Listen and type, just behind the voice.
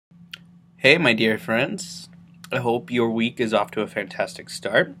Hey, my dear friends. I hope your week is off to a fantastic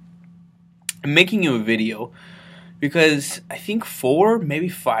start. I'm making you a video because I think 4, maybe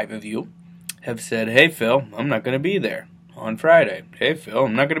 5 of you have said, "Hey, Phil, I'm not going to be there on Friday. Hey, Phil,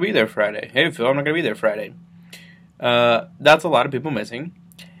 I'm not going to be there Friday. Hey, Phil, I'm not going to be there Friday." That's a lot of people missing.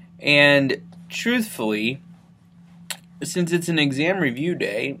 And truthfully, since it's an exam review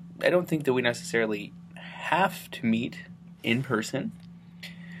day, I don't think that we necessarily have to meet in person.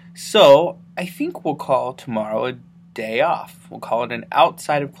 So, I think we'll call tomorrow a day off. We'll call it an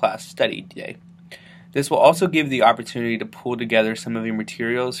outside of class study day. This will also give the opportunity to pull together some of your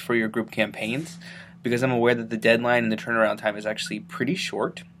materials for your group campaigns, because I'm aware that the deadline and the turnaround time is actually pretty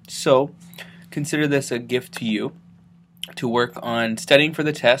short. So, consider this a gift to you to work on studying for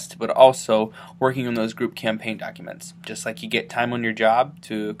the test, but also working on those group campaign documents. Just like you get time on your job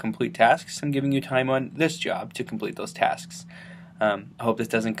to complete tasks, I'm giving you time on this job to complete those tasks. I hope this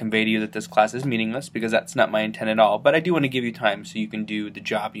doesn't convey to you that this class is meaningless, because that's not my intent at all, but I do want to give you time so you can do the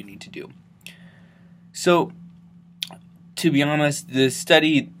job you need to do. So, to be honest, the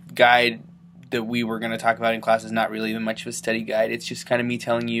study guide that we were going to talk about in class is not really even much of a study guide. It's just kind of me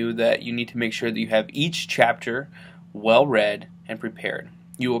telling you that you need to make sure that you have each chapter well read and prepared.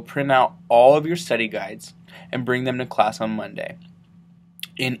 You will print out all of your study guides and bring them to class on Monday.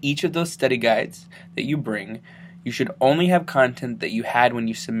 In each of those study guides that you bring, you should only have content that you had when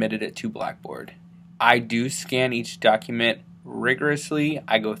you submitted it to Blackboard. I do scan each document rigorously.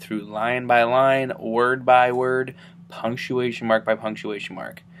 I go through line by line, word by word, punctuation mark by punctuation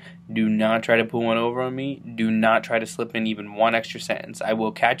mark. Do not try to pull one over on me. Do not try to slip in even one extra sentence. I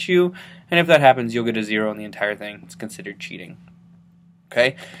will catch you, and if that happens, you'll get a 0 on the entire thing. It's considered cheating.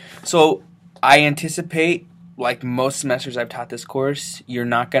 Okay? So I anticipate, like most semesters I've taught this course, you're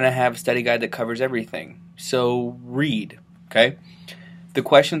not going to have a study guide that covers everything. So read, okay? The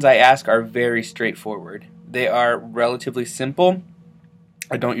questions I ask are very straightforward. They are relatively simple.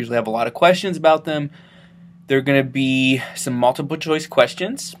 I don't usually have a lot of questions about them. They're going to be some multiple choice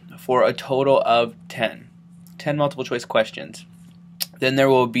questions for a total of 10. 10 multiple choice questions. Then there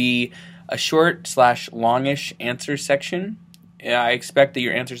will be a short/longish answer section. I expect that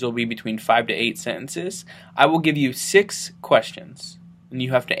your answers will be between 5 to 8 sentences. I will give you 6 questions, and you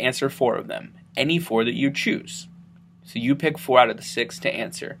have to answer 4 of them. Any 4 that you choose. So you pick 4 out of the 6 to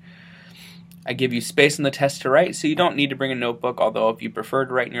answer. I give you space on the test to write, so you don't need to bring a notebook, although if you prefer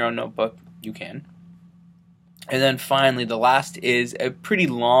to write in your own notebook, you can. And then finally, the last is a pretty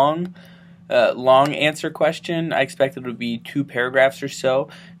long answer question. I expect it would be 2 paragraphs or so,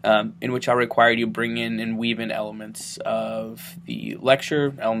 in which I'll require you to bring in and weave in elements of the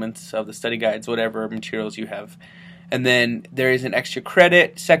lecture, elements of the study guides, whatever materials you have. And then there is an extra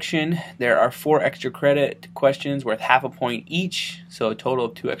credit section. There are 4 extra credit questions worth half a point each, so a total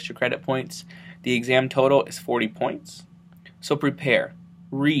of 2 extra credit points. The exam total is 40 points. So prepare,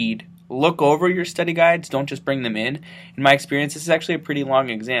 read, look over your study guides, don't just bring them in. In my experience, this is actually a pretty long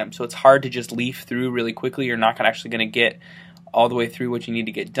exam, so it's hard to just leaf through really quickly. You're not actually going to get all the way through what you need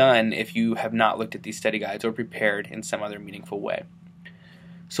to get done if you have not looked at these study guides or prepared in some other meaningful way.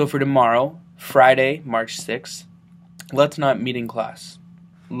 So for tomorrow, Friday, March 6th, let's not meet in class.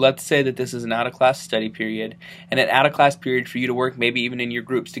 Let's say that this is an out-of-class study period, and an out-of-class period for you to work maybe even in your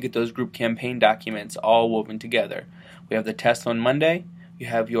groups to get those group campaign documents all woven together. We have the test on Monday. You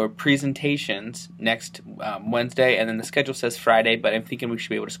have your presentations next Wednesday, and then the schedule says Friday, but I'm thinking we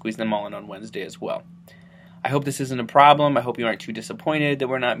should be able to squeeze them all in on Wednesday as well. I hope this isn't a problem. I hope you aren't too disappointed that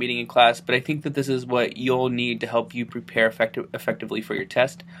we're not meeting in class, but I think that this is what you'll need to help you prepare effectively for your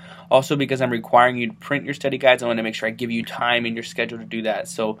test. Also, because I'm requiring you to print your study guides, I want to make sure I give you time in your schedule to do that.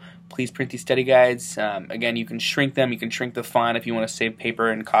 So please print these study guides. Again, you can shrink them. You can shrink the font if you want to save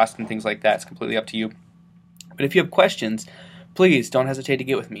paper and cost and things like that. It's completely up to you. But if you have questions, please don't hesitate to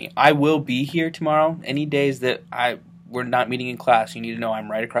get with me. I will be here tomorrow. Any days that we're not meeting in class, you need to know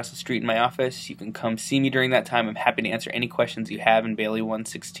I'm right across the street in my office. You can come see me during that time. I'm happy to answer any questions you have in Bailey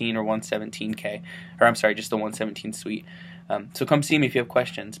 116 or 117K. Or I'm sorry, just the 117 suite. So come see me if you have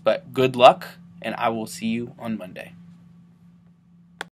questions. But good luck, and I will see you on Monday.